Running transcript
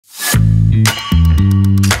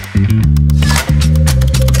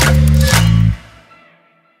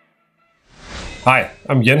Hi,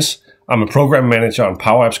 I'm Jens. I'm a program manager on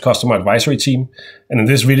Power Apps Customer Advisory team, and in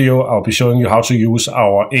this video I'll be showing you how to use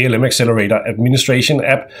our ALM Accelerator administration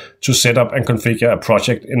app to set up and configure a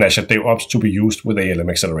project in Azure DevOps to be used with ALM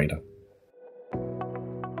Accelerator.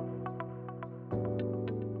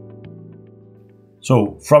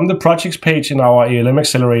 So from the projects page in our ALM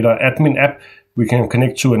Accelerator admin app, we can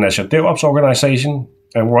connect to an Azure DevOps organization,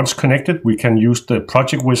 and once connected we can use the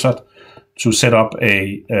project wizard to set up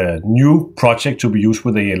a new project to be used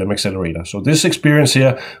with the ALM Accelerator. So this experience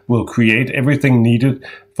here will create everything needed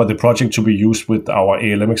for the project to be used with our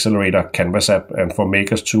ALM Accelerator Canvas app and for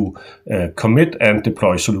makers to commit and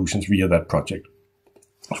deploy solutions via that project.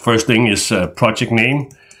 First thing is project name,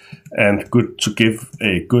 and good to give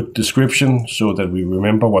a good description so that we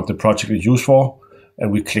remember what the project is used for,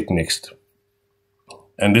 and we click next.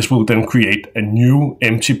 And this will then create a new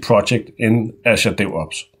empty project in Azure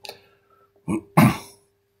DevOps.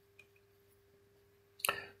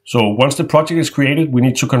 So once the project is created, we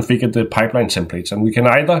need to configure the pipeline templates, and we can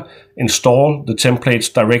either install the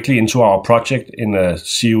templates directly into our project in a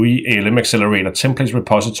COE ALM Accelerator templates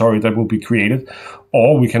repository that will be created,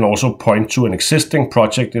 or we can also point to an existing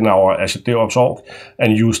project in our Azure DevOps org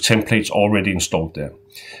and use templates already installed there.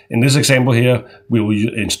 In this example here, we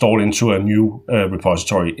will install into a new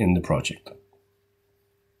repository in the project.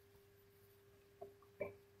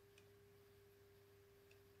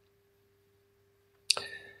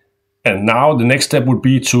 And now the next step would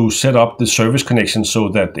be to set up the service connection so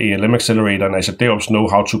that ALM Accelerator and Azure DevOps know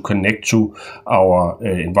how to connect to our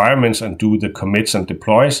environments and do the commits and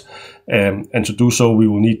deploys. And to do so, we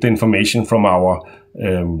will need the information from our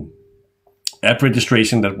app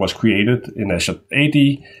registration that was created in Azure AD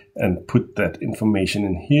and put that information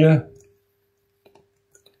in here.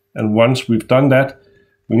 And once we've done that,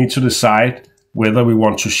 we need to decide whether we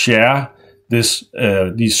want to share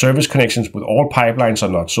these service connections with all pipelines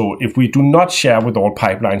or not. So if we do not share with all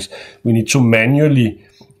pipelines, we need to manually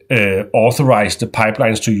authorize the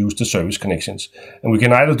pipelines to use the service connections. And we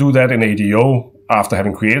can either do that in ADO after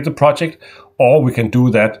having created the project, or we can do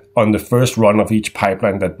that on the first run of each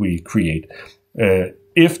pipeline that we create.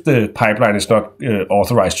 If the pipeline is not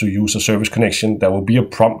authorized to use a service connection, there will be a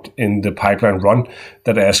prompt in the pipeline run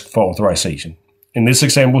that asks for authorization. In this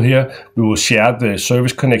example here, we will share the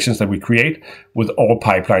service connections that we create with all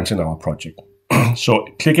pipelines in our project. So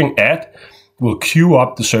clicking Add will queue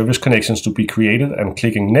up the service connections to be created, and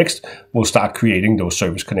clicking Next will start creating those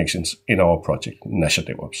service connections in our project in Azure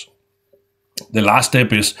DevOps. The last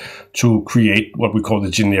step is to create what we call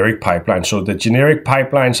the generic pipeline. So the generic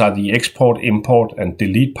pipelines are the export, import, and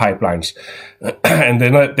delete pipelines. And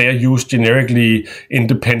then they are used generically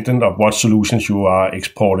independent of what solutions you are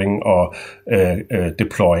exporting or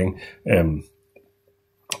deploying.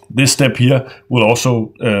 This step here will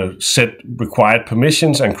also set required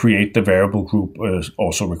permissions and create the variable group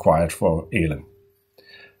also required for ALM.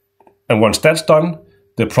 And once that's done,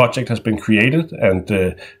 the project has been created, and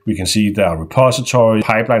we can see there are repositories,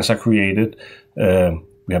 pipelines are created,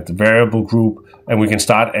 we have the variable group, and we can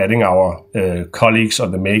start adding our colleagues or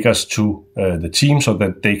the makers to the team so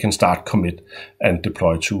that they can start commit and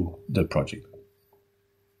deploy to the project.